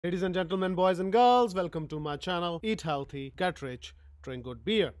Ladies and gentlemen, boys and girls, welcome to my channel. Eat healthy, get rich, drink good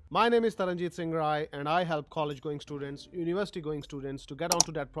beer. My name is Taranjeet Singh Rai and I help college-going students, university-going students to get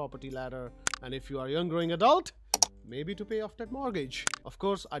onto that property ladder. And if you are a young growing adult, maybe to pay off that mortgage. Of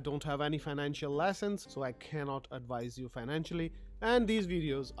course, I don't have any financial lessons, so I cannot advise you financially. And these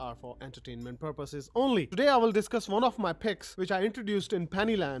videos are for entertainment purposes only. Today I will discuss one of my picks which I introduced in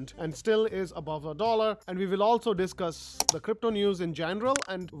Pennyland and still is above $1, and we will also discuss the crypto news in general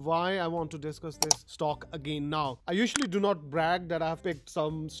and why I want to discuss this stock again now. I usually do not brag that I have picked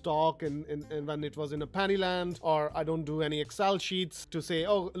some stock in when it was in a Pennyland, or I don't do any Excel sheets to say,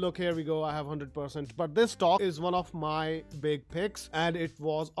 oh look, here we go, I have 100%. But this stock is one of my big picks and it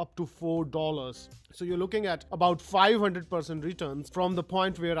was up to $4. So you're looking at about 500% return from the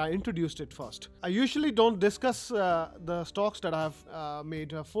point where I introduced it first. I usually don't discuss the stocks that I've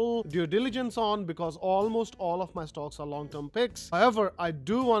made a full due diligence on because almost all of my stocks are long-term picks. However, I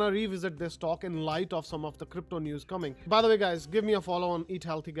do want to revisit this stock in light of some of the crypto news coming. By the way, guys, give me a follow on Eat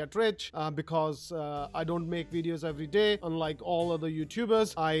Healthy Get Rich because I don't make videos every day. Unlike all other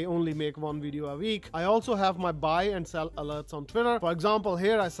YouTubers, I only make one video a week. I also have my buy and sell alerts on Twitter. For example,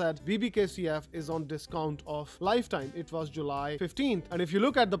 here I said Bbkcf is on discount of lifetime. It was July 15th, and if you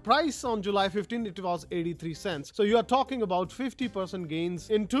look at the price on July 15th, it was 83 cents. So you are talking about 50%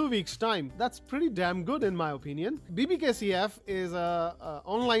 gains in 2 weeks time. That's pretty damn good in my opinion. Bbkcf is a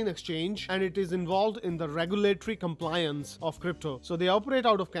online exchange and it is involved in the regulatory compliance of crypto. So they operate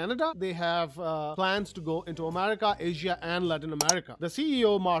out of Canada. They have plans to go into America, Asia and Latin America. The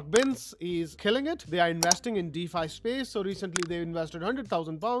CEO Mark Binance is killing it. They are investing in DeFi space. So recently they invested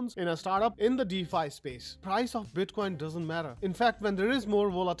 £100,000 in a startup in the DeFi space. Price of Bitcoin doesn't matter. In fact, when there is more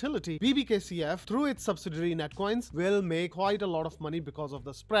volatility, Bbkcf, through its subsidiary Netcoins, will make quite a lot of money because of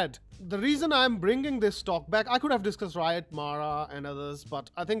the spread. The reason I'm bringing this stock back, I could have discussed RIOT, Mara, and others, but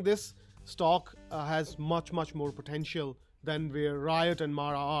I think this stock has much more potential than where RIOT and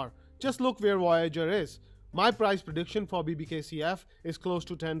Mara are. Just look where Voyager is. My price prediction for Bbkcf is close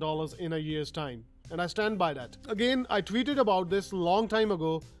to $10 in a year's time, and I stand by that. Again, I tweeted about this long time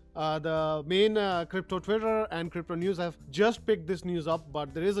ago. The main crypto Twitter and crypto news have just picked this news up,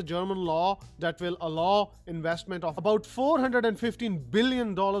 but there is a German law that will allow investment of about $415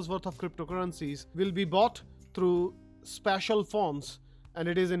 billion worth of cryptocurrencies will be bought through special funds, and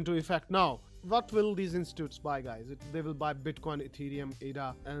it is into effect now. What will these institutes buy, guys? They will buy Bitcoin, Ethereum,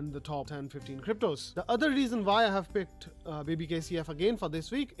 ADA, and the top 10-15 cryptos. The other reason why I have picked Bbkcf again for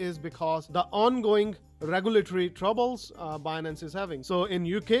this week is because the ongoing regulatory troubles Binance is having. So in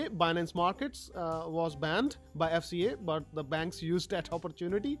UK, Binance Markets was banned by FCA, but the banks used that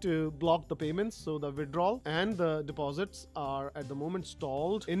opportunity to block the payments. So the withdrawal and the deposits are at the moment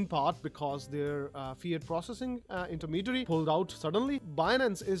stalled, in part because their fiat processing intermediary pulled out suddenly.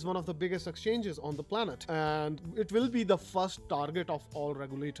 Binance is one of the biggest exchanges on the planet, and it will be the first target of all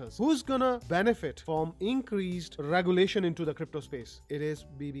regulators. Who's gonna benefit from increased regulation into the crypto space? It is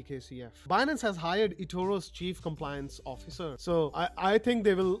Bbkcf. Binance has hired eToro's chief compliance officer. So I think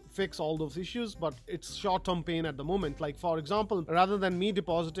they will fix all those issues, but it's short-term pain at the moment. Like for example, rather than me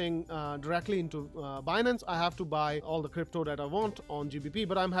depositing directly into Binance, I have to buy all the crypto that I want on GBP,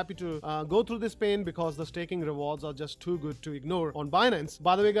 but I'm happy to go through this pain because the staking rewards are just too good to ignore on Binance.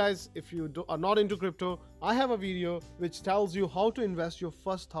 By the way, guys, if you are not into crypto, I have a video which tells you how to invest your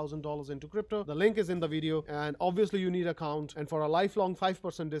first $1,000 into crypto. The link is in the video, and obviously you need an account, and for a lifelong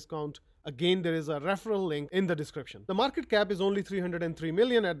 5% discount, again, there is a referral link in the description. The market cap is only 303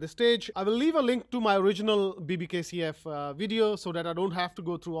 million at this stage. I will leave a link to my original Bbkcf video so that I don't have to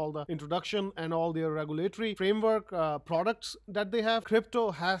go through all the introduction and all their regulatory framework products that they have.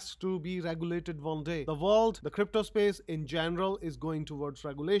 Crypto has to be regulated one day. The world, the crypto space in general, is going towards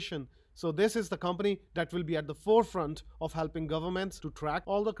regulation. So this is the company that will be at the forefront of helping governments to track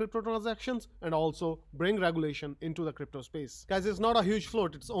all the crypto transactions and also bring regulation into the crypto space. Guys, it's not a huge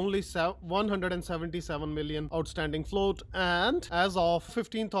float. It's only 177 million outstanding float. And as of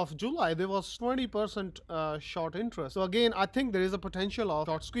 15th of July, there was 20% short interest. So again, I think there is a potential of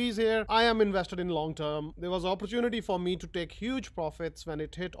short squeeze here. I am invested in long term. There was opportunity for me to take huge profits when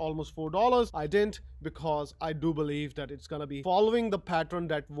it hit almost $4. I didn't because I do believe that it's going to be following the pattern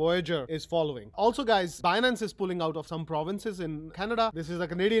that Voyager is following. Also, guys, Binance is pulling out of some provinces in Canada. This is a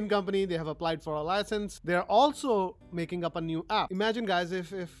Canadian company. They have applied for a license. They're also making up a new app. Imagine, guys,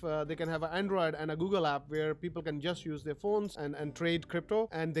 if they can have an Android and a Google app where people can just use their phones and trade crypto,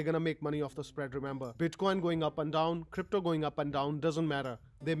 and they're gonna make money off the spread. Remember, Bitcoin going up and down, crypto going up and down, doesn't matter.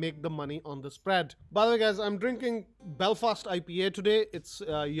 they make the money on the spread. By the way, guys, I'm drinking Belfast IPA today. It's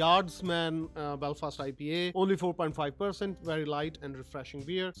Yardsman Belfast IPA, only 4.5%, very light and refreshing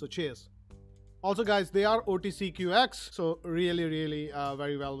beer. So cheers. Also, guys, they are OTCQX, so really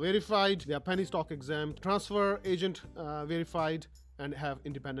very well verified. They are penny stock exempt, transfer agent verified, and have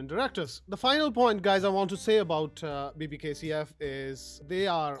independent directors. The final point, guys, I want to say about Bbkcf is they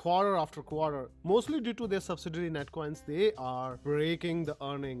are quarter after quarter, mostly due to their subsidiary Netcoins, they are breaking the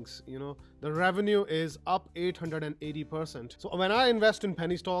earnings. You know, the revenue is up 880%. So when I invest in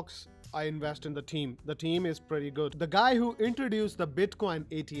penny stocks, I invest in the team. The team is pretty good. The guy who introduced the Bitcoin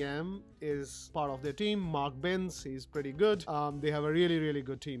ATM is part of their team, Mark Binns. He's pretty good. They have a really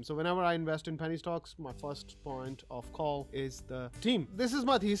good team. So whenever I invest in penny stocks, my first point of call is the team. This is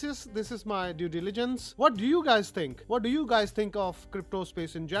my thesis. This is my due diligence. What do you guys think? What do you guys think of crypto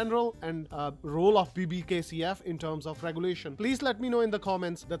space in general and role of Bbkcf in terms of regulation? Please let me know in the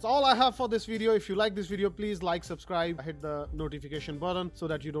comments. That's all I have for this video. If you like this video, please like, subscribe, hit the notification button so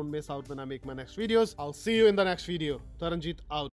that you don't miss out when I make my next videos. I'll see you in the next video. Taranjeet out.